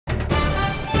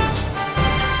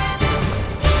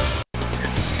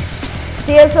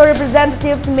CSO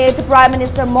representatives met Prime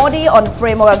Minister Modi on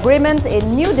framework agreement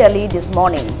in New Delhi this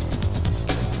morning.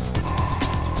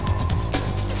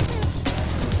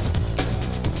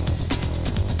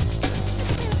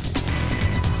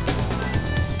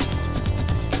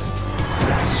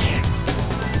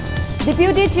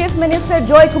 Deputy Chief Minister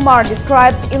Joy Kumar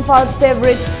describes Imphal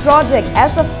Sewerage project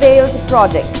as a failed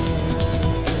project.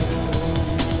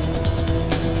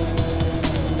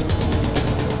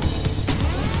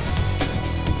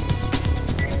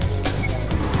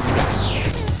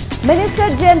 Minister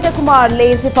Jayanta Kumar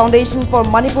lays the foundation for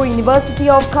Manipur University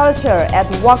of Culture at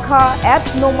Wakha at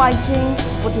Nomaiching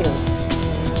Foothills.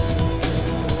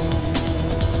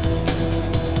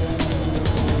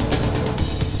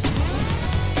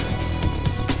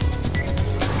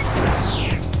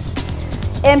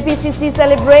 MPCC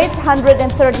celebrates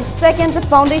 132nd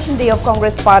Foundation Day of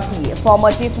Congress Party.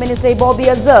 Former Chief Minister Bobby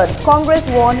asserts Congress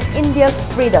won India's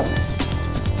freedom.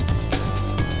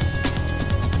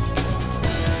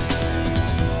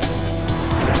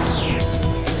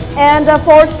 And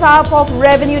 4 staff of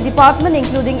Revenue Department,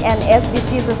 including an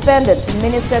SDC, suspended.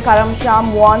 Minister Karam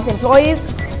Sham warns employees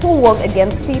who work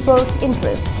against people's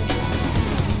interests.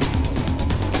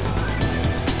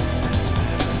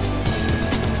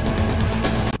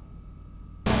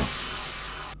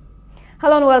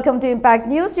 Hello and welcome to Impact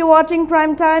News. You're watching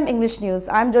Primetime English News.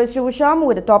 I'm Joyce Rusham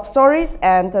with the top stories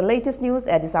and the latest news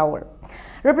at this hour.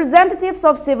 Representatives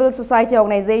of civil society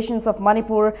organizations of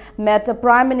Manipur met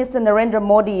Prime Minister Narendra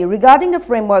Modi regarding the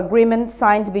framework agreement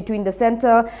signed between the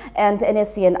centre and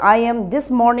NSC and IM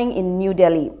this morning in New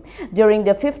Delhi. During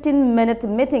the 15-minute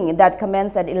meeting that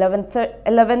commenced at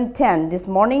 11:10 this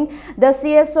morning, the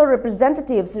CSO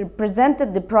representatives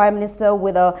presented the Prime Minister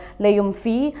with a Layum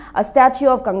fee, a statue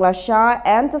of Kangla Shah,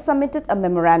 and submitted a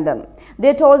memorandum.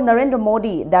 They told Narendra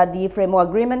Modi that the framework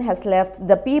agreement has left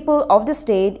the people of the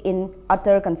state in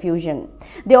utter confusion.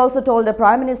 They also told the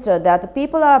Prime Minister that the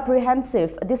people are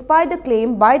apprehensive despite the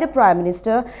claim by the Prime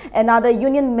Minister and other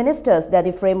union ministers that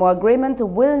the framework agreement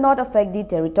will not affect the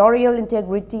territorial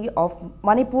integrity of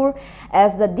Manipur,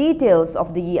 as the details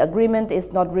of the agreement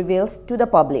is not revealed to the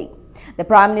public. The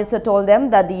Prime Minister told them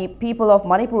that the people of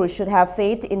Manipur should have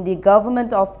faith in the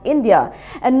government of India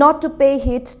and not to pay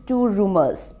heed to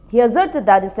rumors. He asserted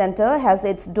that the centre has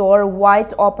its door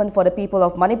wide open for the people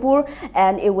of Manipur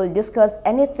and it will discuss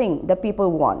anything the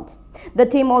people want. The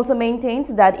team also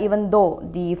maintains that even though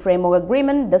the framework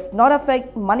agreement does not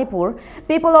affect Manipur,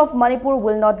 people of Manipur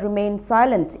will not remain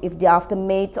silent if the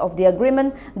aftermath of the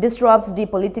agreement disrupts the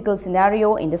political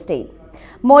scenario in the state.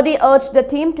 Modi urged the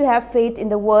team to have faith in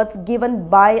the words given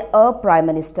by a Prime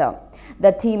Minister.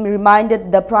 The team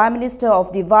reminded the Prime Minister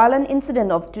of the violent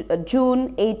incident of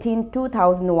June 18,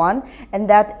 2001 and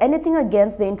that anything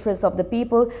against the interests of the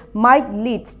people might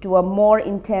lead to a more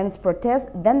intense protest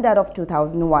than that of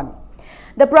 2001.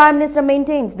 The Prime Minister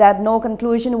maintains that no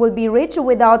conclusion will be reached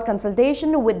without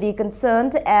consultation with the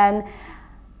concerned and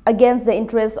against the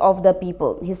interests of the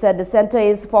people. He said the centre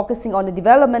is focusing on the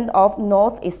development of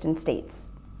northeastern states.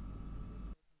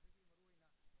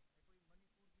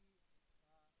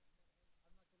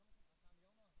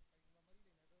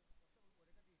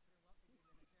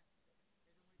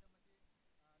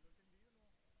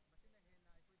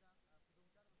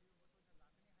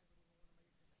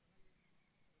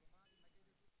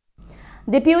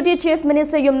 Deputy Chief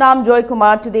Minister Yumnam Joy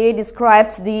Kumar today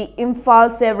describes the Imphal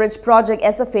Sewerage project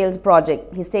as a failed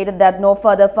project. He stated that no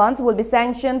further funds will be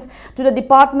sanctioned to the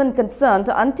department concerned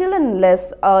until and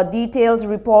unless a detailed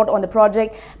report on the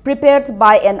project prepared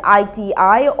by an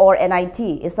ITI or NIT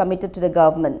is submitted to the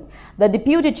government. The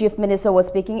Deputy Chief Minister was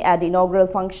speaking at the inaugural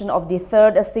function of the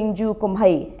 3rd Singju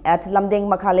Kumhai at Lamdeng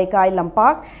Makhalekai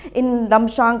Lampak in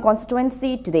Lamshang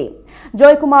constituency today.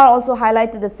 Joy Kumar also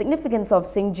highlighted the significance of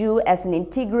Singju as an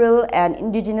integral and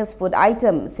indigenous food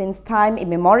item since time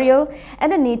immemorial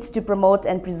and the need to promote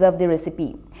and preserve the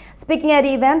recipe. Speaking at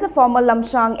the event, former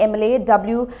Lamshang MLA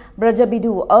W.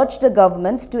 Brajabidu urged the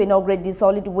government to inaugurate the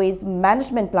solid waste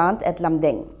management plant at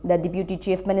Lamdeng. The Deputy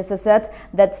Chief Minister said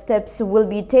that steps will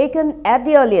be taken at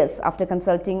the earliest after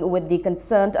consulting with the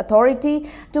concerned authority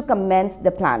to commence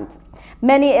the plant.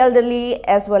 Many elderly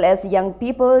as well as young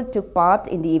people took part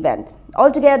in the event.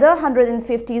 Altogether,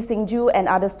 150 Singju and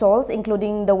other stalls,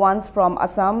 including the ones from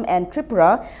Assam and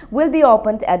Tripura, will be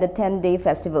opened at the 10-day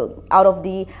festival. Out of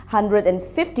the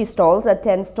 150 stalls,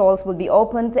 10 stalls will be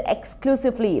opened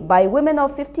exclusively by women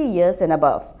of 50 years and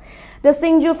above. The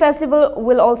Singju festival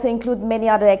will also include many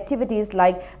other activities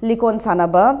like Likon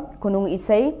Sanaba, Kunung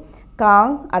Isai,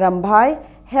 Kang, Arambhai,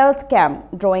 health camp,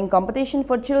 drawing competition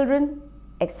for children,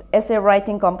 essay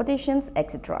writing competitions,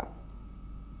 etc.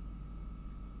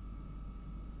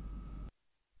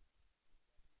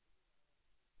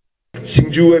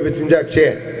 singju ai bachinjak che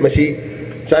masi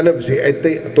chanab se ai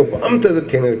atop amta da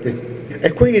thengarte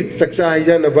ekoi chakcha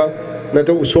haijana ba na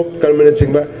to usop kalmana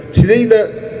singba sidai da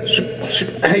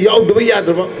yaw do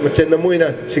yadra machan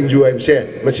moina singju ai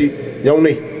se masi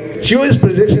yawnei serious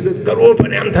projects the crore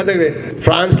panam thadagre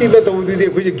France ki da to di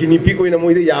ekoi guinea pig koina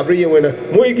moi da yabra yengona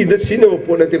moi ki da sino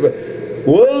ponate ba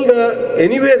world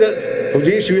anywhere the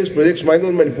object serious projects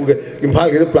minor manipur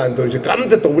imphal ki da plan to kam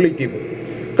ta to lei ti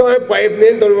ka pipe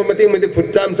ne to mating mate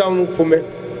phut cham cham phume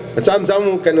cham cham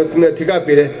kano thika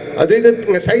pire adai da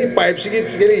ngasai pipe si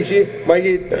ki isi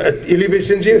magi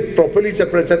elevation ji properly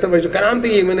chata ba karam te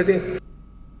yengona te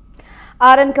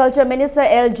Art and Culture Minister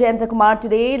L. Jayanta Kumar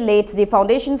today laid the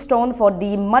foundation stone for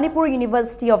the Manipur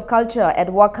University of Culture at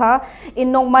Wakha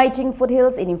in Nongmaiching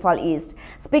foothills in Imphal East.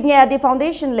 Speaking at the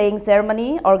foundation laying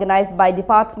ceremony organized by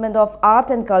Department of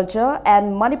Art and Culture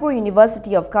and Manipur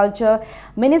University of Culture,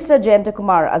 Minister Jayanta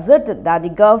Kumar asserted that the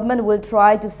government will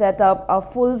try to set up a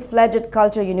full-fledged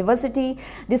culture university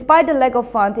despite the lack of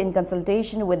funds in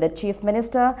consultation with the Chief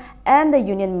Minister and the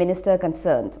Union Minister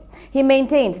concerned. He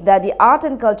maintained that the Art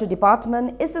and Culture Department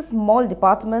is a small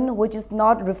department which is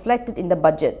not reflected in the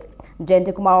budget.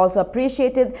 Jayanta Kumar also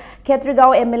appreciated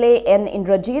Khetragaon MLA N.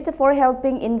 Indrajit for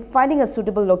helping in finding a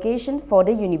suitable location for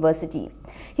the university.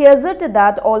 He asserted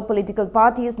that all political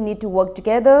parties need to work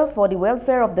together for the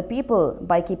welfare of the people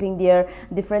by keeping their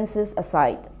differences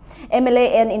aside.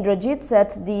 MLA N. Indrajit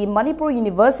said the Manipur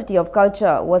University of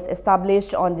Culture was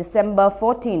established on December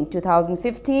 14,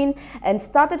 2015 and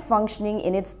started functioning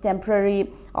in its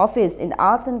temporary office in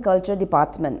Arts and Culture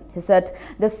Department. He said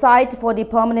the site for the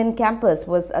permanent campus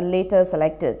was later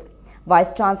selected.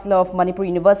 Vice Chancellor of Manipur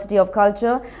University of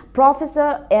Culture,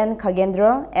 Professor N.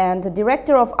 Khagendra, and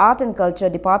Director of Art and Culture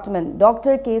Department,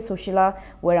 Dr. K. Sushila,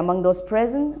 were among those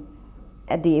present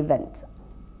at the event.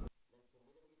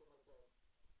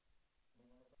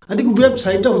 I think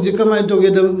website of the Kamai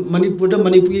together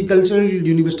Manipuri Cultural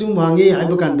University Wangi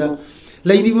Ibakanda.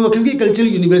 Lady Makaki Cultural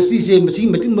University same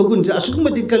machine meeting Magunza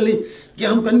Asumatically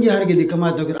Yam can get the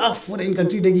Kamata ah foreign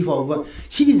country they give over.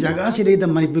 She is Jagasi the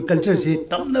Manipur culture say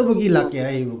Tamnabagi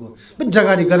Laki. But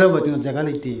Jagari Garava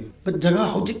Jagaliti. But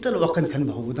Jaga Hojikta Wakan can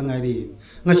Bahutangari.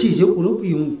 Nasi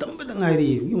Urupium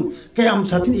Tambatangari. Kayam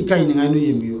Satin Ikain I know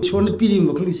you. Shone Pidi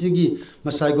Maklisigi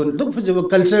Masagon look for the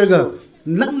culture.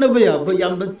 Naknabaya,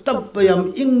 Bayam Tap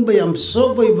Bayam Ing Bayam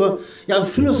So Yam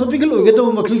philosophical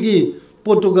Ogeto Makligi,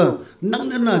 Portugal,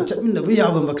 Nangana, Chapin the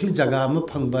Bayaba Maklijaga,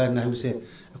 Mapanga, and I would say,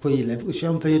 a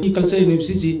champagne culture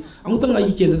university, Amtang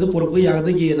I can the Porpoya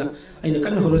again, and a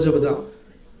kind of Horozabada,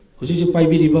 which is a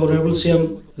Pibi Honorable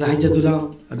Sam, the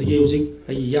Hajatuna, at the music,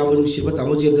 a Yaman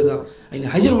Shibatamojenta, and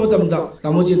Hajabatamda,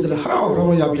 Tamojenta,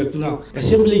 Harao Yabiratuna,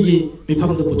 Assembly,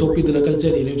 Bipam the Potopi to the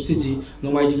culture university,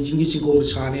 no my Jingichigo,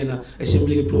 Shanena,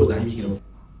 Assembly Pro Divigro.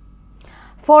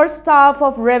 4 staff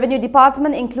of Revenue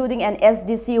Department, including an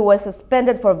SDC, were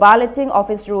suspended for violating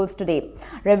office rules today.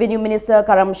 Revenue Minister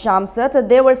Karam Sham said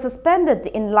they were suspended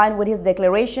in line with his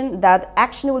declaration that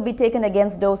action will be taken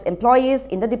against those employees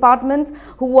in the department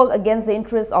who work against the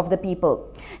interests of the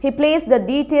people. He placed the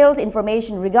detailed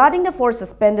information regarding the 4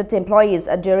 suspended employees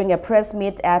during a press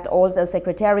meet at all the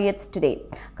secretariats today.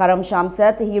 Karam Sham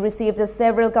said he received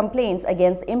several complaints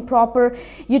against improper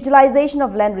utilization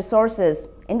of land resources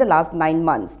in the last 9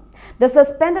 months. The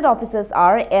suspended officers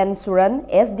are N. Suran,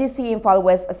 SDC Imphal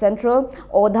West Central,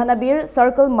 O. Dhanabir,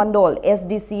 Circle Mandol,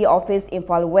 SDC Office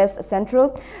Imphal West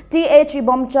Central, T.H.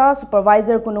 Ibomcha,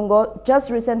 Supervisor Kunungo,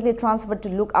 just recently transferred to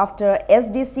look after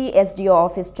SDC SDO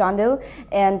Office Chandil,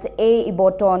 and A.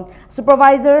 Iboton,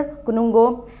 Supervisor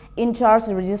Kunungo, in charge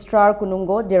Registrar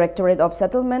Kunungo, Directorate of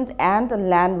Settlement and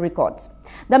Land Records.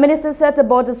 The minister said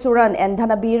both Suran and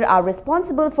Dhanabir are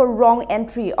responsible for wrong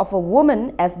entry of a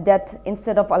woman as dead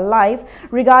instead of alive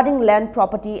regarding land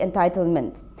property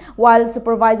entitlement. While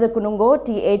Supervisor Kunungo,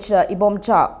 T.H.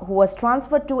 Ibomcha, who was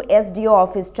transferred to SDO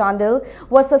Office Chandil,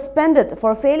 was suspended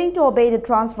for failing to obey the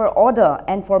transfer order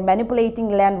and for manipulating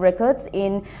land records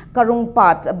in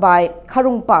Karungpat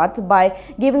by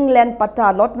giving land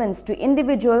patta allotments to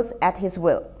individuals at his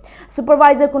will.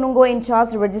 Supervisor Kunungo in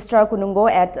charge Registrar Kunungo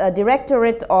at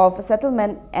Directorate of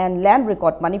Settlement and Land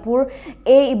Record Manipur,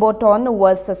 A. Iboton,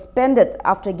 was suspended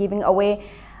after giving away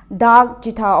dark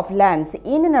jita of lands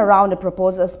in and around the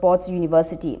proposed sports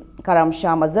university. Karam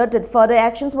Sham asserted further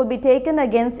actions will be taken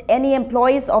against any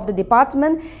employees of the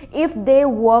department if they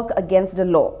work against the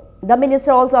law. The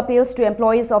minister also appeals to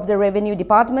employees of the Revenue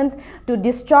Department to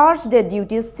discharge their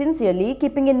duties sincerely,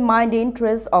 keeping in mind the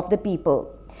interests of the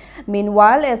people.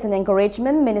 Meanwhile, as an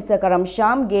encouragement, Minister Karam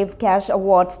Sham gave cash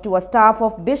awards to a staff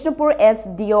of Bishnupur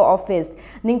SDO office,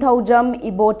 Ningthaujam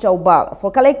Ibo Chauba, for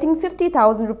collecting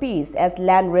 50,000 rupees as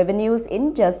land revenues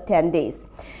in just 10 days.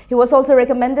 He was also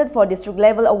recommended for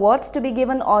district-level awards to be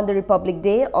given on the Republic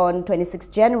Day on 26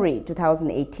 January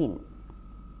 2018.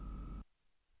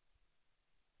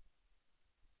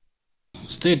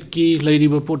 State ki lady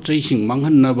report tracing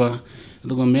manghanaba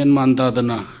the men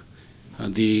mandadana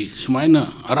the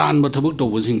Sumaina Aran Batabuk to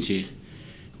was in say,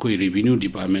 Kui Revenue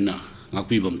Department,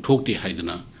 Nakibum Tokti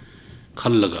Haidana,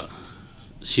 Kalaga,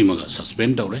 Simaga,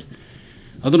 suspend away.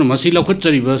 Other Masila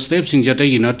Kutariba steps in Jata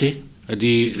Inate at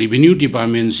the Revenue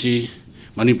Department, see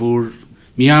Manipur,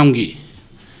 Miamgi,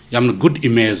 Yam good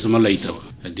image Malaita,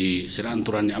 at the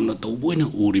Seranturan Yamna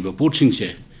Tobuena, Uriba Portsing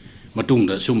say,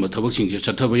 Matunda, Sumba Tabaxing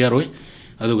Chatabayaro,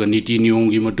 other Niti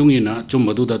Nyongi Matungina,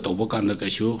 Chumbaduda Tobokan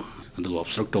Kashu. And the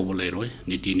obstruct over Leroy,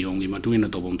 Nitini only Matuina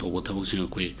Tobom Tobo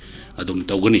Tabaksinque, Adum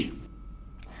Togani.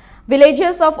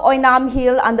 Villagers of Oinam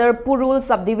Hill under Purul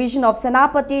subdivision of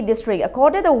Senapati district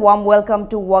accorded a warm welcome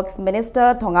to Works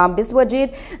Minister Thongam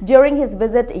Biswajit during his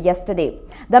visit yesterday.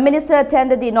 The minister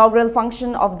attended the inaugural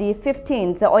function of the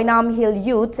 15th Oinam Hill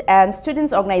Youth and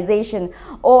Students Organization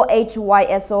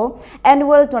OHYSO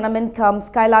annual tournament cum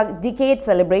Skylark Decade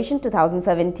Celebration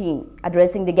 2017.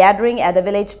 Addressing the gathering at the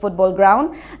village football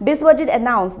ground, Biswajit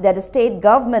announced that the state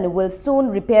government will soon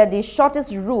repair the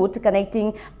shortest route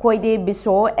connecting Koide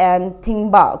Biso and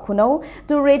Thingba Kuno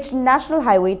to reach National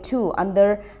Highway 2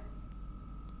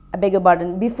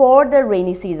 before the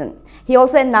rainy season. He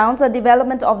also announced the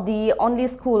development of the only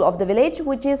school of the village,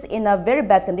 which is in a very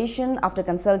bad condition after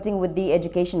consulting with the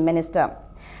education minister.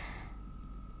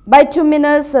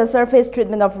 Bituminous surface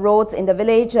treatment of roads in the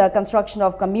village, construction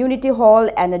of community hall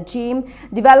and a gym,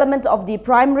 development of the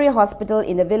primary hospital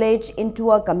in the village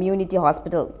into a community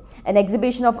hospital. An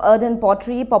exhibition of earthen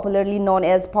pottery, popularly known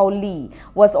as Pauli,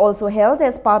 was also held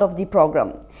as part of the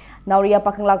program. Nauria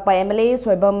Pakanglakpa MLA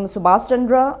Soibam Subhash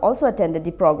Chandra also attended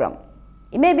the program.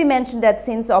 It may be mentioned that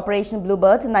since Operation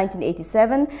Bluebird in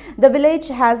 1987, the village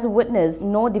has witnessed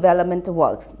no development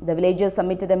works. The villagers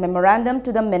submitted a memorandum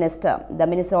to the minister. The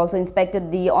minister also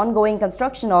inspected the ongoing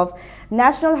construction of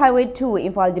National Highway 2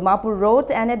 Imphal Dimapur Road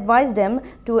and advised them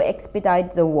to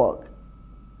expedite the work.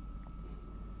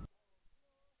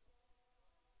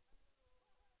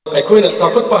 अखोइना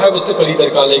चाखुत पाहाबस्ते कली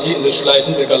दरकार लेगी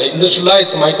industrialisation दरकार ले industrialise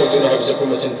कमाई तौदुना हाबसे को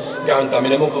मसिन गान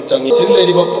तामिना मो खप चंगी सिन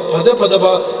लेरिबो फजा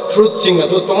फजाबा फ्रूट सिंग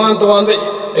अदो तोमान तोमान बे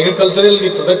एग्रीकल्चरल की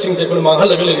प्रोडक्ट सिंग से को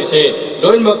मांगल लगे लेरिसे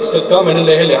लोइन मक स्टेट गवर्नमेंट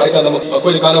ले ले हर काना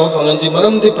अखोइ काना हो फंगन जी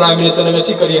मरम दि प्राइम मिनिस्टर ने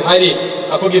गसी करी हाइरी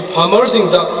अखो की फार्मर सिंग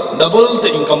दा डबल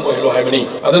द इनकम ओहलो हाइबनी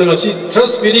अदन गसी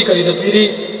ट्रस्ट पीरी करी द पीरी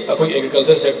अखो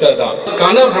एग्रीकल्चर सेक्टर दा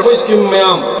काना प्रभु स्कीम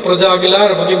मयाम प्रजा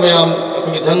गिलार बगी मयाम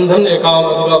अखो की जनधन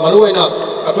अकाउंट अदुगा मरुइना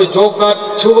अखोई जॉब कार्ड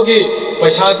छुबगी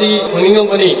पैसादी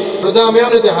फंगिंगबनी प्रजा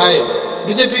मयाम ने हाय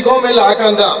बीजेपी गवर्नमेंट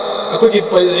लाकांदा अखोई की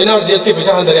एनआरजीएस की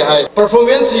पैसा हंदरे हाय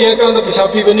परफॉर्मेंस ये कांदा पैसा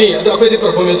पीबनी अखोई दी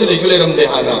परफॉर्मेंस लेसु लेरमदे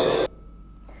हाना.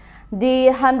 The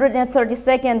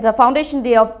 132nd Foundation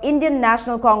Day of Indian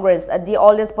National Congress, the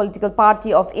oldest political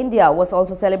party of India, was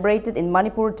also celebrated in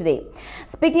Manipur today.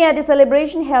 Speaking at the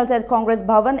celebration held at Congress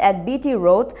Bhavan at BT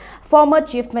Road, former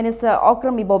Chief Minister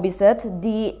Okram Ibobi said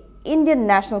the Indian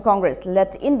National Congress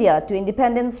led India to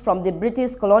independence from the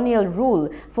British colonial rule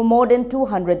for more than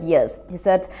 200 years. He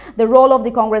said the role of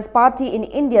the Congress party in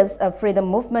India's freedom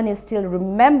movement is still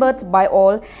remembered by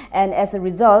all, and as a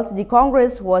result, the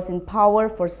Congress was in power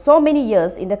for so many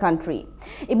years in the country.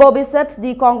 Ibobi said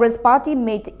the Congress party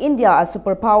made India a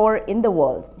superpower in the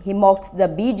world. He mocked the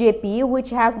BJP, which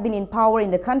has been in power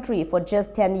in the country for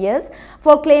just 10 years,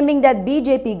 for claiming that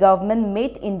BJP government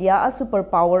made India a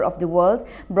superpower of the world,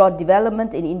 brought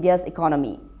development in India's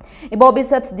economy. Ibobi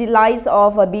said the lies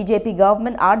of a BJP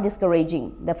government are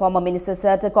discouraging. The former minister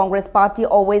said the Congress party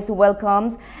always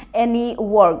welcomes any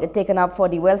work taken up for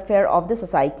the welfare of the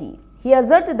society. He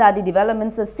asserted that the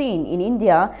developments seen in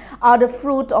India are the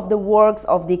fruit of the works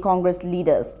of the Congress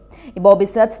leaders. Ibobi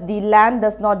said the land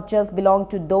does not just belong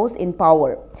to those in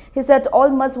power. He said all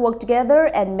must work together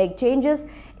and make changes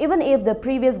even if the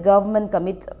previous government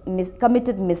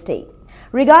committed mistake.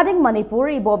 Regarding Manipur,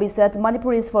 Ibobi said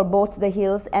Manipur is for both the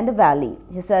hills and the valley.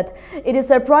 He said it is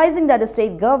surprising that the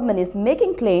state government is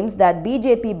making claims that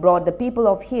BJP brought the people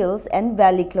of hills and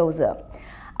valley closer.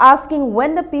 Asking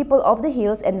when the people of the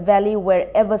hills and valley were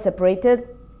ever separated,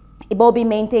 Ibobi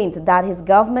maintained that his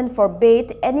government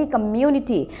forbade any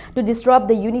community to disrupt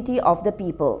the unity of the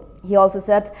people. He also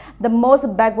said the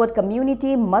most backward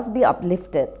community must be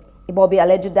uplifted. Ibobi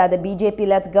alleged that the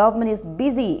BJP-led government is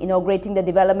busy inaugurating the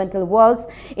developmental works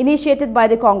initiated by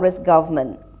the Congress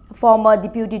government. Former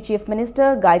Deputy Chief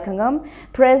Minister Gai Khangam,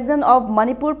 President of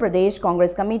Manipur Pradesh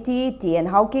Congress Committee T.N.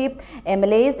 Haokip,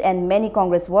 MLAs and many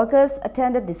Congress workers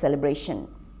attended the celebration.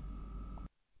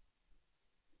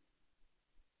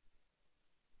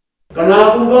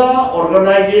 Kanagumba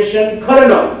organization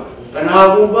karana,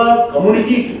 Kanagumba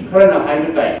community karana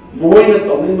haimatai. Moina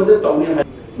tawning mada tawning hai.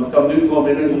 Makamdu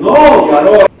government no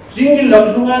yaro. Singi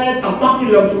lamsungare, tampaki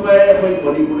lamsungare, koi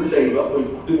Manipur leiba koi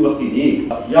tumaki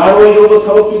yaro yoga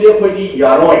thabak tude koi di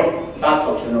yaro. Tat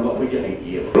option ba koi di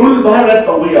hai. Rule bharat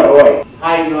tawi yaro.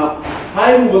 Hai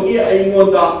bagi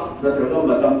aingonda natraga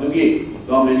makamdugi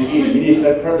government ki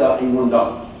minister khada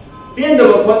aingonda. Penda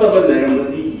ba khata ba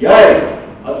leiramadi yai.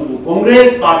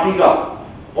 Congress Party ka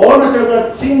or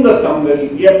natraga single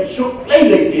company yep shuk lai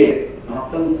leke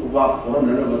nahtang fuba or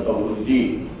nana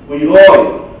matawudi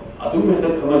kuiroi adum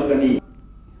heta khamakani.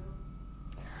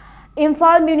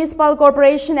 Imphal Municipal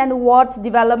Corporation and Ward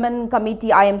Development Committee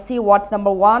IMC Ward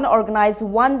Number 1 organized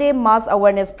one-day mass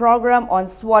awareness program on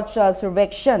Swachh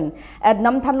Survekshan at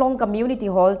Namthanlong Community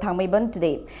Hall, Thangmeiban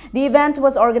today. The event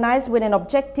was organized with an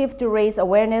objective to raise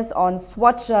awareness on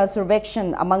Swachh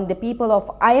Survekshan among the people of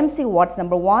IMC Ward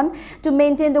Number 1 to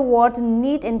maintain the ward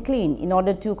neat and clean in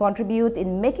order to contribute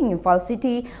in making Imphal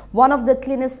City one of the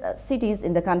cleanest cities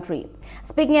in the country.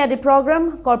 Speaking at the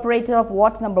program, Corporator of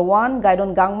Ward Number 1,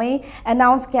 Gaidon Gangmei,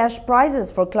 announced cash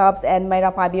prizes for clubs and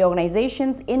Mairapabi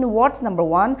organizations in Ward Number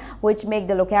 1, which make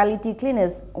the locality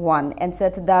cleanest one, and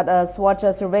said that a Swachh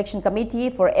Survekshan committee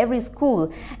for every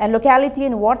school and locality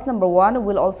in Ward Number 1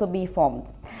 will also be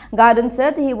formed. Gaidon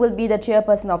said he will be the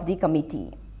chairperson of the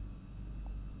committee.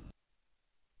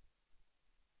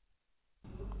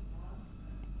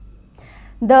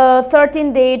 The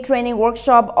 13-day training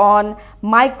workshop on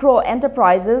Micro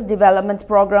Enterprises Development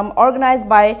Program organized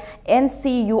by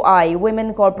NCUI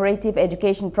Women Cooperative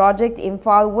Education Project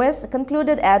Imphal West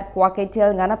concluded at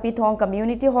Kwaketel Nganapithong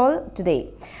Community Hall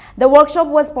today. The workshop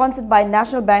was sponsored by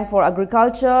National Bank for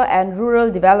Agriculture and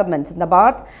Rural Development,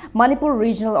 NABARD, Manipur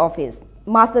Regional Office.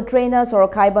 Master trainer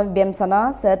Sorokaiban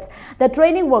Bemsana said the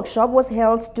training workshop was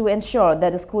held to ensure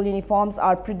that the school uniforms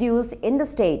are produced in the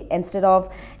state instead of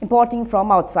importing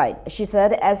from outside. She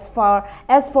said as for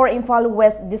Imphal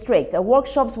West District,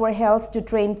 workshops were held to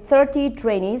train 30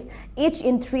 trainees, each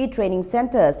in 3 training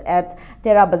centers at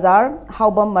Tera Bazar,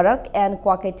 Haubam Marak and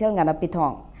Kwaketel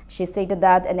Nganapithong. She stated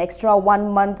that an extra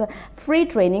 1 month free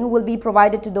training will be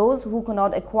provided to those who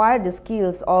cannot acquire the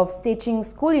skills of stitching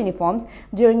school uniforms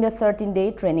during the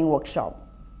 13-day training workshop.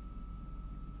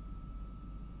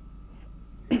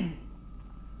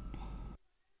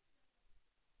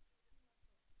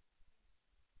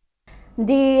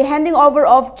 The handing over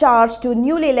of charge to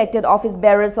newly elected office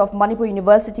bearers of Manipur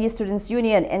University Students'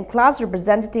 Union and class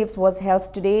representatives was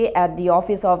held today at the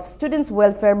Office of Students'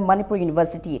 Welfare, Manipur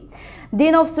University.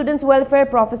 Dean of Students' Welfare,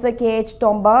 Professor K.H.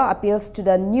 Tomba, appeals to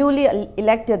the newly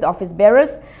elected office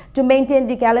bearers to maintain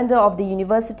the calendar of the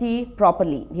university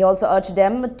properly. He also urged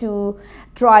them to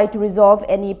try to resolve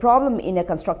any problem in a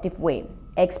constructive way.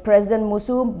 Ex-President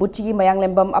Musu Buchi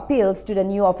Mayanglembam appeals to the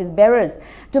new office bearers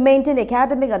to maintain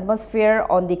academic atmosphere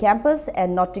on the campus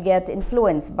and not to get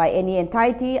influenced by any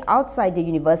entity outside the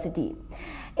university.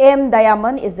 M.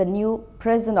 Dayaman is the new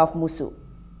president of Musu.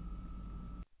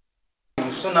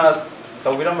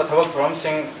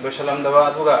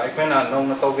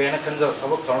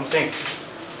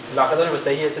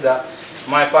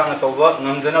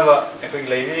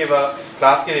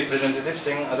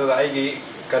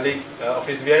 colleague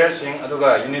office bearers sing aduga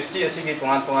university asigi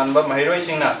tungan ba mahiroi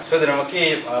singna sodaramaki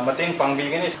mating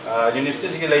pangbigani university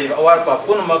sigi lei awar pa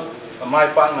punmak mai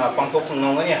pangna pangthok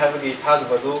nongani habagi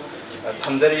thazbadu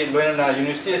thamjari loina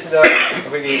university asida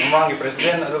abagi mamangi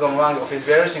president aduga mamangi office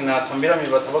bearers singna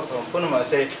thambirami ba thabak punma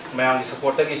se mayangi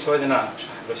support gi soidana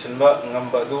losinba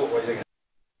ngamba du oijagi.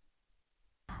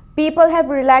 People have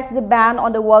relaxed the ban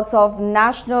on the works of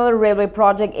National Railway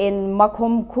Project in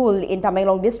Makhom Khul in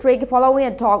Tamenglong District following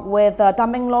a talk with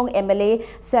Tamenglong MLA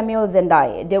Samuel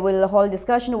Zendai. They will hold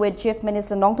discussion with Chief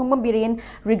Minister Nongthongpam Birin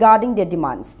regarding their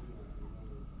demands.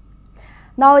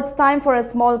 Now it's time for a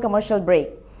small commercial break.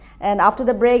 And after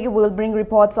the break, we will bring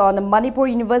reports on Manipur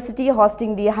University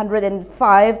hosting the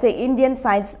 105th Indian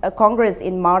Science Congress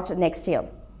in March next year.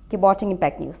 Keep watching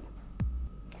Impact News.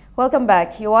 Welcome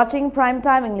back. You're watching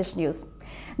Primetime English News.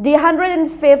 The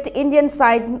 105th Indian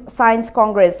Science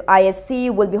Congress ISC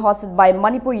will be hosted by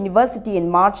Manipur University in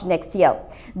March next year.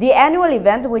 The annual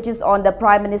event, which is on the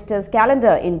Prime Minister's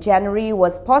calendar in January,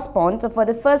 was postponed for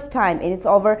the first time in its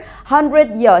over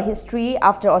 100-year history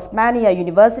after Osmania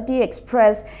University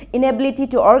expressed inability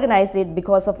to organize it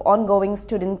because of ongoing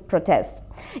student protests.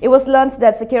 It was learned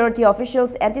that security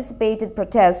officials anticipated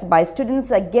protests by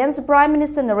students against Prime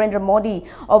Minister Narendra Modi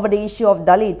over the issue of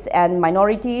Dalits and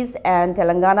minorities, and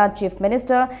Telangana Chief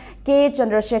Minister K.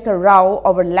 Chandrasekhar Rao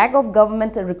over lack of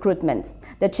government recruitment.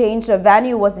 The change of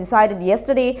venue was decided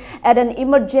yesterday at an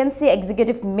emergency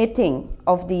executive meeting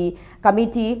of the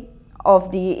Committee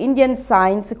of the Indian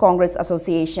Science Congress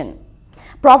Association.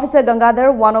 Professor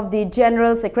Gangadhar, one of the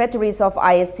General Secretaries of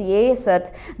ISCA,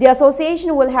 said the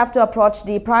association will have to approach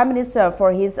the Prime Minister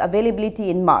for his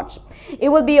availability in March. It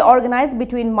will be organized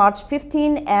between March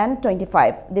 15 and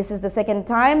 25. This is the second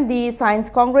time the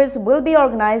Science Congress will be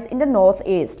organized in the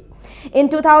Northeast. In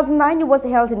 2009, it was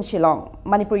held in Shillong.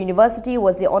 Manipur University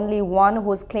was the only one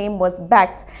whose claim was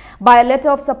backed by a letter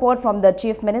of support from the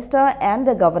Chief Minister and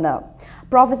the Governor.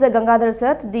 Professor Gangadhar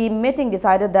said the meeting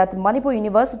decided that Manipur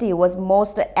University was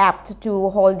most apt to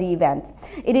hold the event.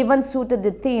 It even suited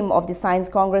the theme of the Science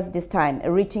Congress this time,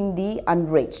 reaching the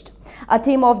unreached. A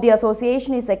team of the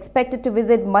association is expected to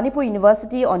visit Manipur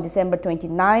University on December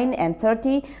 29 and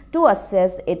 30 to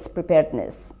assess its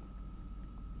preparedness.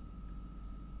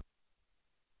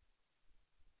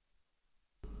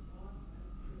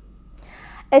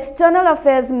 External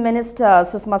Affairs Minister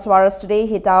Sushma Swaraj today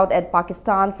hit out at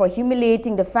Pakistan for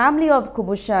humiliating the family of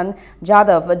Kulbhushan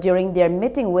Jadhav during their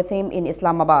meeting with him in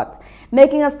Islamabad.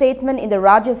 Making a statement in the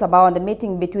Rajya Sabha on the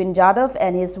meeting between Jadhav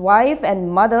and his wife and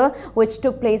mother, which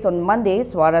took place on Monday,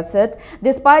 Swaraj said,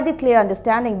 despite the clear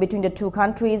understanding between the two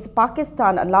countries,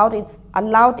 Pakistan allowed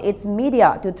its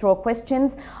media to throw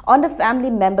questions on the family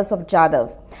members of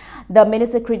Jadhav. The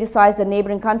minister criticized the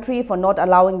neighboring country for not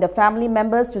allowing the family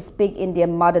members to speak in their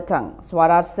mother tongue.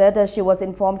 Swaraj said she was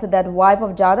informed that wife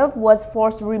of Jadhav was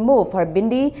forced to remove her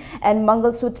bindi and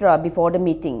Mangal Sutra before the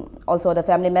meeting. Also, the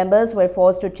family members were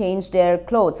forced to change their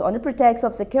clothes on the pretext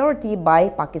of security by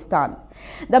Pakistan.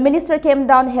 The minister came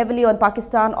down heavily on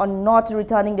Pakistan on not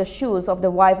returning the shoes of the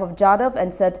wife of Jadhav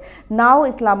and said now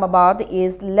Islamabad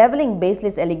is leveling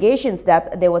baseless allegations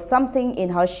that there was something in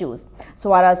her shoes.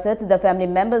 Swaraj said the family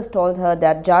members told her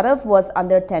that Jadhav was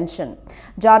under tension.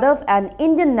 Jadhav, an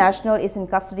Indian national, is in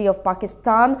custody of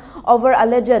Pakistan over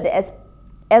alleged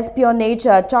espionage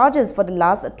charges for the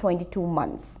last 22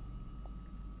 months.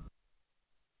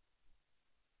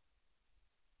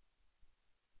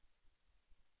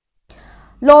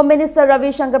 Law Minister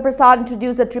Ravi Shankar Prasad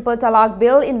introduced the Triple Talaq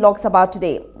Bill in Lok Sabha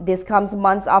today. This comes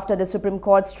months after the Supreme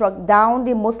Court struck down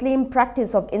the Muslim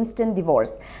practice of instant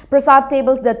divorce. Prasad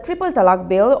tabled the Triple Talaq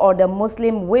Bill, or the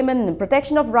Muslim Women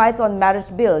Protection of Rights on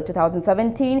Marriage Bill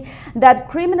 2017, that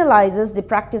criminalizes the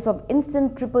practice of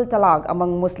instant triple talaq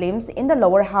among Muslims in the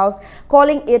lower house,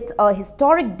 calling it a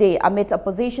historic day amid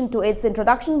opposition to its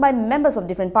introduction by members of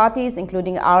different parties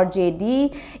including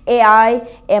RJD, AI,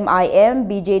 MIM,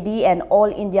 BJD and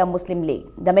All India Muslim League.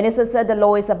 The minister said the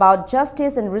law is about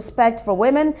justice and respect for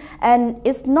women and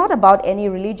is not about any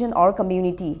religion or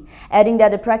community, adding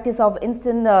that the practice of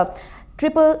instant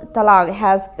triple talaq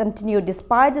has continued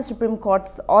despite the Supreme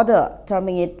Court's order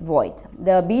terming it void.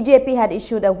 The BJP had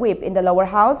issued a whip in the lower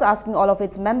house asking all of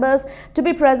its members to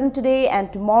be present today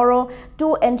and tomorrow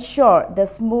to ensure the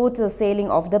smooth sailing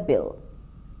of the bill.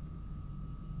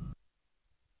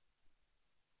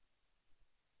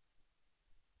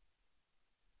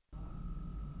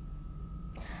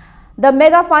 The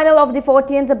mega final of the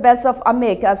 14th Best of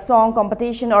Amik, a song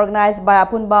competition organized by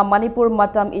Apunba Manipur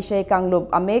Matam Ishai Kanglup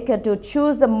Amik to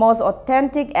choose the most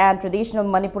authentic and traditional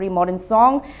Manipuri modern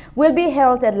song, will be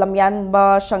held at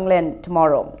Lamyanba Shanglen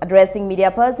tomorrow. Addressing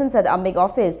media persons at Amik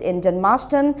office in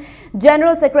Janmashtan,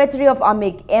 General Secretary of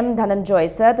Amik M. Dhananjoy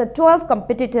said 12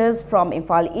 competitors from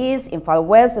Imphal East, Imphal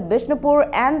West, Bishnupur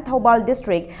and Thoubal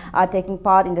district are taking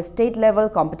part in the state-level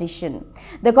competition.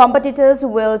 The competitors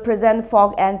will present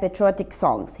folk and patriotic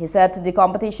songs. He said the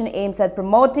competition aims at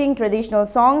promoting traditional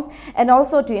songs and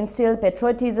also to instill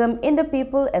patriotism in the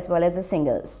people as well as the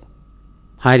singers.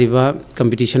 Hariba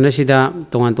competition asida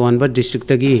tongan district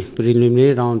tagi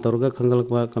preliminary round torga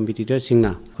khangalakwa competitor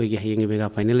singna hoigi hayeng mega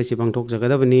final asi bangthok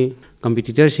jagadabani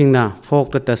competitor singna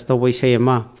folk ta test tawai sai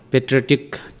ama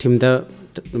patriotic theme da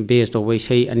based away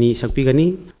say ani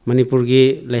sakpigani Manipur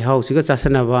gi leihau siga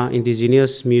chasanaba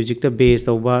indigenous music ta based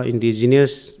over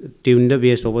indigenous tune da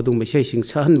based over dung sai sing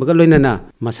sahan baga loinana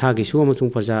masa gi su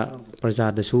amasung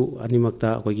praja da su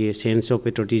animakta kogi sense of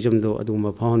patriotism do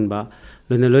aduma phon ba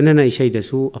loina isai da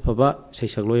su afaba sai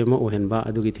sagloi ma ohen ba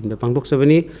adugi thim da pangdok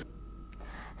sabani.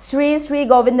 Sri Sri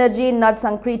Govindaji Nat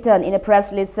Sankirtan in a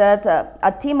press release said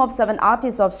a team of 7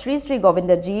 artists of Sri Sri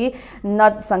Govindaji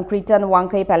Nat Sankirtan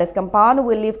Wankai Palace Compound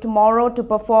will leave tomorrow to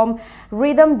perform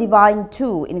Rhythm Divine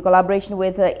 2 in collaboration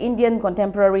with Indian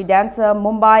contemporary dancer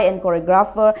Mumbai and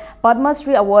choreographer Padma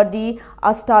Shri awardee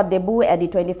Asta debut at the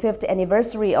 25th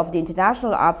anniversary of the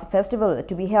International Arts Festival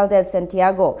to be held at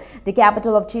Santiago, the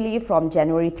capital of Chile, from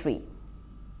January 3.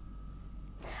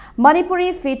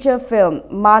 Manipuri feature film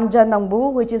Manja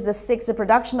Nangbu, which is the 6th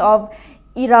production of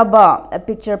Iraba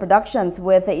Picture Productions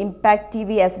with Impact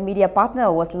TV as media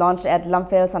partner, was launched at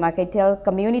Lamphel Sanakaitel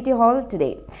Community Hall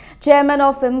today. Chairman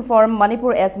of Film Forum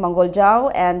Manipur S. Mangoljao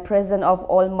and President of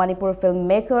All Manipur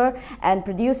Filmmaker and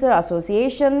Producer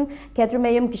Association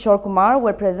Ketrumayum Kishore Kumar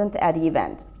were present at the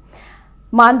event.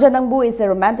 Manja Nangbu is a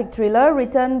romantic thriller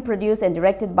written, produced and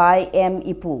directed by M.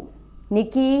 Ipu.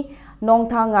 Nikki,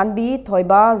 Nongthang Nganbi,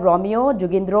 Thoiba, Romeo,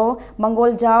 Jugindro,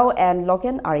 Mangoljao and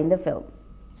Loken are in the film.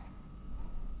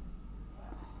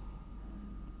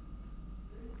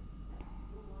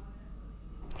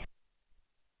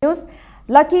 News.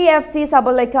 Lucky FC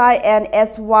Sabalaikai and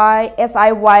SIYWO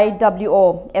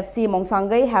FC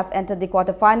Mongsangai have entered the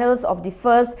quarterfinals of the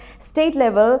first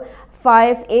state-level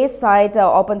 5A side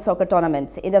open soccer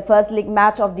tournament. In the first league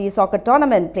match of the soccer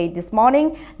tournament played this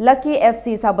morning, Lucky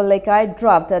FC Sabalaikai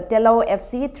dropped Tello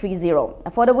FC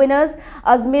 3-0. For the winners,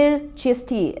 Azmir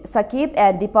Chisti, Sakib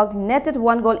and Deepak netted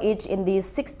 1 goal each in the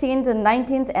 16th,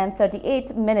 19th and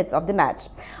 38th minutes of the match.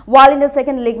 While in the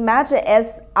second league match,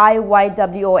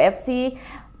 SIYWO FC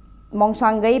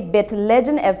Mongsangai beat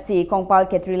Legend FC Kongpal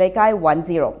Ketrilaikai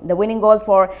 1-0. The winning goal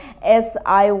for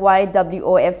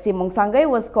SIYWO FC Mongsangai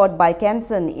was scored by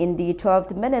Kenson in the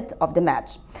 12th minute of the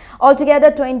match. Altogether,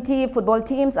 20 football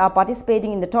teams are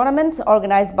participating in the tournament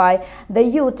organized by the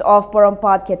youth of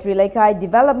Porompat Ketrilaikai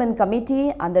Development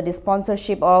Committee under the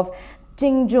sponsorship of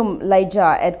Tingjum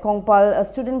Laija at Kongpal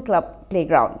Student Club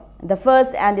Playground. The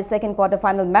first and the second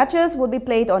quarter-final matches will be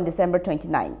played on December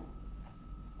 29.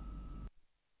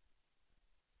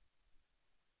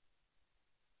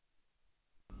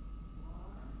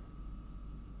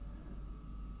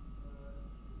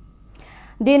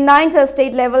 The 9th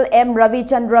state-level M.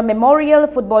 Ravichandra Memorial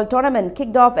Football Tournament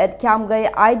kicked off at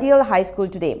Kiamgai Ideal High School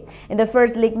today. In the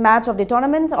first league match of the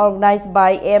tournament, organized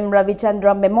by M.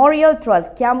 Ravichandra Memorial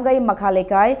Trust, Kiamgai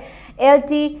Makhalekai,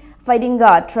 LT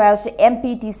Faidinga trashed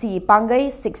MPTC Pangai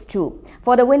 6-2.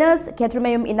 For the winners,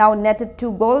 Ketrumayum Inau netted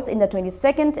 2 goals in the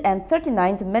 22nd and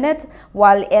 39th minute,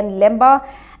 while N. Lemba,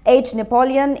 H.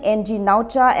 Napoleon, N.G.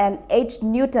 Naucha and H.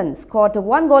 Newton scored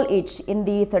 1 goal each in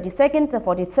the 32nd,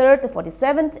 43rd,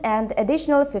 47th and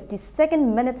additional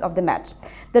 52nd minutes of the match.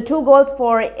 The 2 goals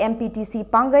for MPTC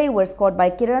Pangai were scored by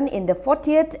Kiran in the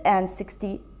 40th and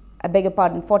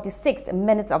 46th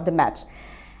minutes of the match.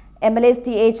 MLAs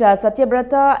TH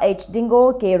Satyabrata, H.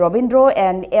 Dingo, K. Robindro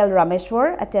and L.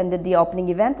 Rameshwar attended the opening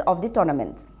event of the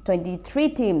tournament. 23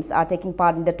 teams are taking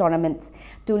part in the tournament.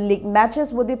 2 league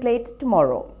matches will be played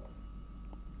tomorrow.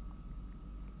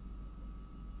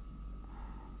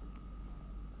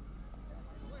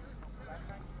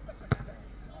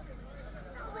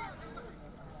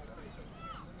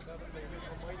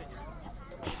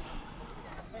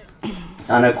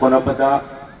 Sana Konapada,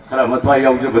 Karamatwai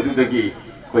Yaujabadudagi,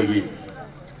 Kogi,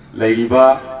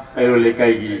 Lairiba, Kairo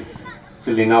Lekaigi,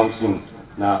 Silinau Sing,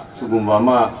 Na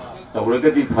Subumama,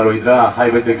 Tauragadi Paroidra,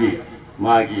 Haibadagi,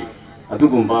 Magi,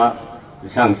 Adugumba,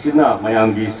 Sangsina,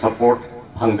 Mayangi support,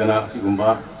 Pangdana,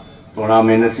 Sigumba,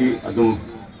 Tournamenasi, Adum,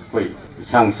 Koi,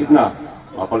 Sangsina,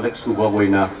 Apalek Suba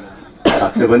Wena,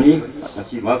 Aksebani,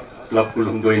 Nasimak, Club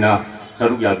Kulumdoina,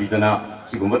 Saruya Bidana,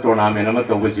 Sigumba Tournament,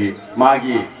 Tawasi,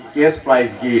 Magi, Case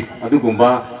prize gi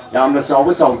adugumba yamna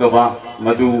sawa sawdaba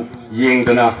madu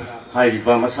yengdana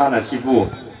hairiba masana sibu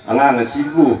angang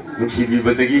sibu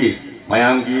nuksibibadagi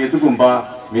mayamgi adugumba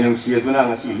minungsi aduna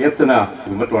ngasi leptana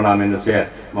gumba tournament se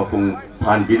mapung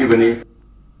phan biribani.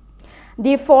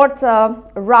 The 4th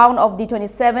round of the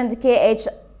 27th KH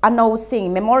Anau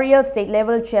Singh Memorial State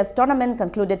Level Chess Tournament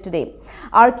concluded today.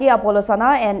 RK Apollo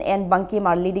Sana and N. Bankim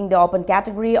are leading the open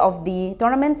category of the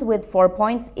tournament with 4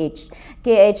 points each.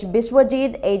 KH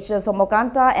Biswajit, H.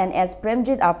 Somokanta and S.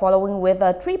 Premjit are following with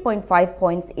 3.5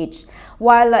 points each,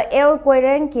 while L.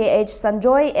 Koireng, KH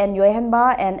Sanjoy, N.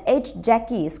 Yohenba and H.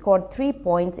 Jackie scored 3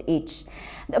 points each.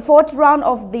 The 4th round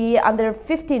of the under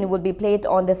 15 will be played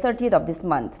on the 30th of this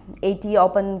month. 80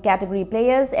 open category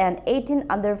players and 18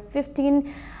 under 15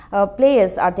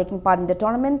 players are taking part in the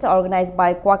tournament organized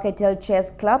by Kwakaitel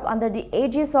Chess Club under the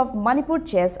aegis of Manipur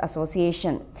Chess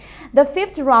Association. The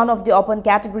 5th round of the open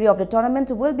category of the tournament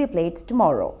will be played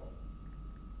tomorrow.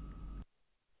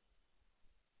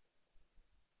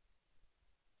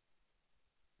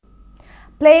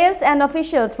 Players and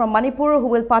officials from Manipur who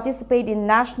will participate in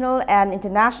national and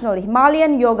international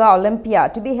Himalayan Yoga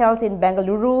Olympia to be held in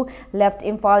Bengaluru left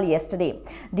Imphal yesterday.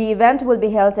 The event will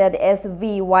be held at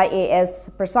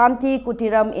SVYAS Prasanti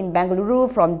Kutiram in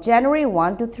Bengaluru from January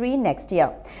 1 to 3 next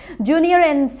year. Junior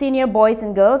and senior boys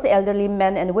and girls, elderly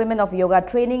men and women of Yoga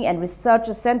Training and Research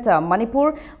Center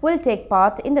Manipur will take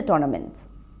part in the tournament.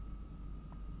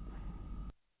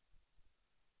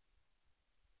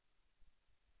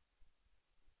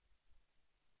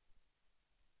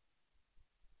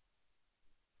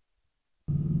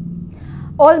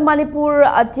 All Manipur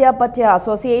Atya Patya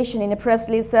Association in a press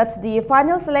release said the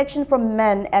final selection from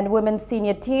men and women's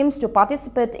senior teams to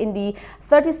participate in the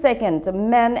 32nd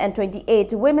men and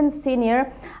 28 women's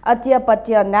senior Atya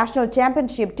Patya National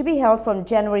Championship to be held from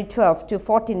January 12 to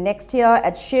 14 next year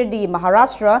at Shirdi,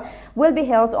 Maharashtra will be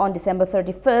held on December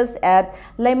 31st at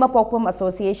Lema Pokpam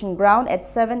Association ground at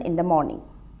 7 in the morning.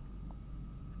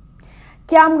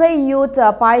 Kiamgai Youth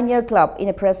Pioneer Club in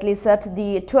a press release said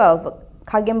the 12th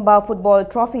Khagemba Football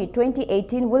Trophy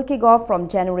 2018 will kick off from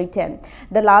January 10.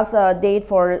 The last date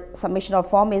for submission of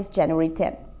form is January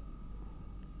 10.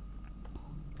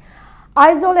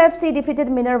 Aizawl FC defeated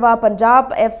Minerva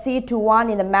Punjab FC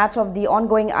 2-1 in a match of the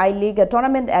ongoing I-League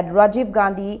tournament at Rajiv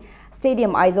Gandhi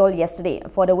Stadium, Aizawl yesterday.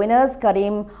 For the winners,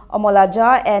 Karim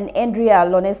Omolaja and Andrea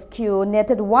Lonescu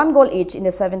netted 1 goal each in the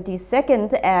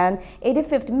 72nd and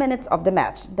 85th minutes of the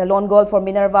match. The lone goal for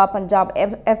Minerva Punjab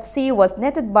FC was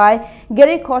netted by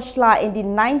Gary Khoshla in the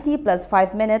 90 plus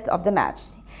 5 minutes of the match.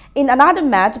 In another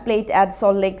match played at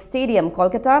Salt Lake Stadium,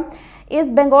 Kolkata,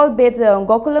 East Bengal beat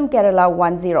Gokulam Kerala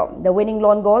 1-0. The winning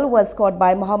lone goal was scored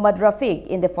by Mohammad Rafiq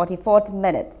in the 44th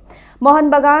minute. Mohan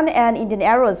Bagan and Indian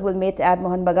Arrows will meet at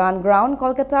Mohan Bagan Ground,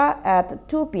 Kolkata at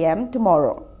 2 p.m.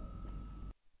 tomorrow.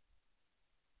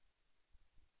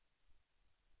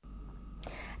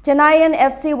 Chennaiyin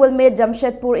FC will meet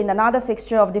Jamshedpur in another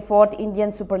fixture of the 4th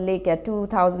Indian Super League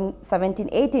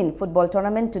 2017-18 football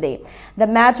tournament today. The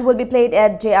match will be played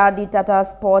at JRD Tata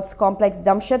Sports Complex,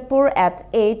 Jamshedpur at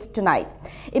 8 tonight.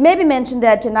 It may be mentioned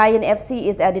that Chennaiyin FC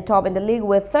is at the top in the league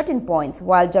with 13 points,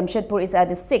 while Jamshedpur is at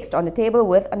the 6th on the table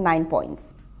with 9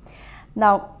 points.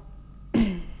 Now,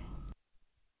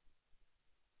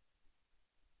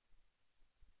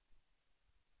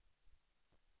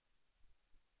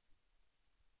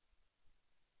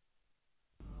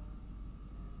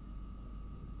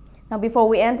 before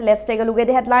we end, let's take a look at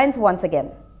the headlines once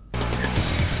again.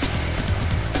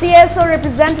 CSO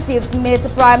representatives met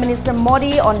Prime Minister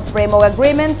Modi on framework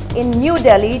agreement in New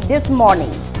Delhi this morning.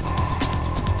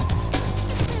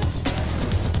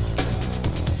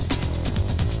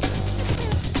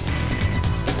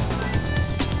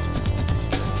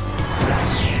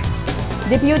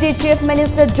 Deputy Chief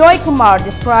Minister Joy Kumar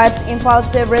describes Imphal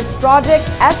Sewerage project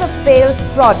as a failed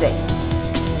project.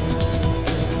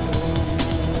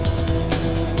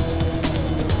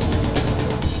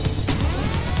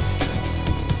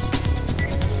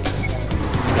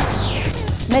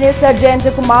 Minister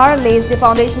Jayendra Kumar lays the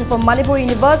foundation for Manipur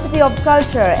University of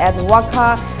Culture at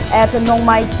Wakha at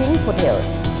Nongmai Ching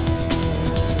foothills.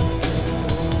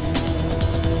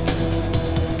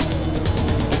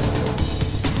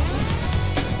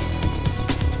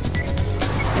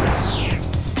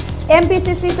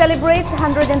 MPCC celebrates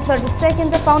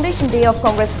 132nd Foundation Day of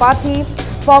Congress Party.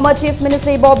 Former Chief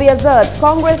Minister Bobby asserts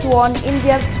Congress won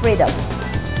India's freedom.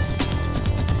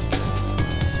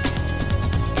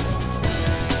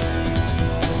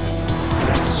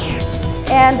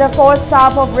 And 4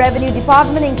 staff of Revenue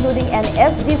Department, including an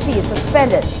SDC,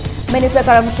 suspended. Minister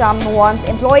Karam Sham warns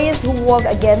employees who work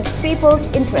against people's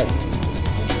interests.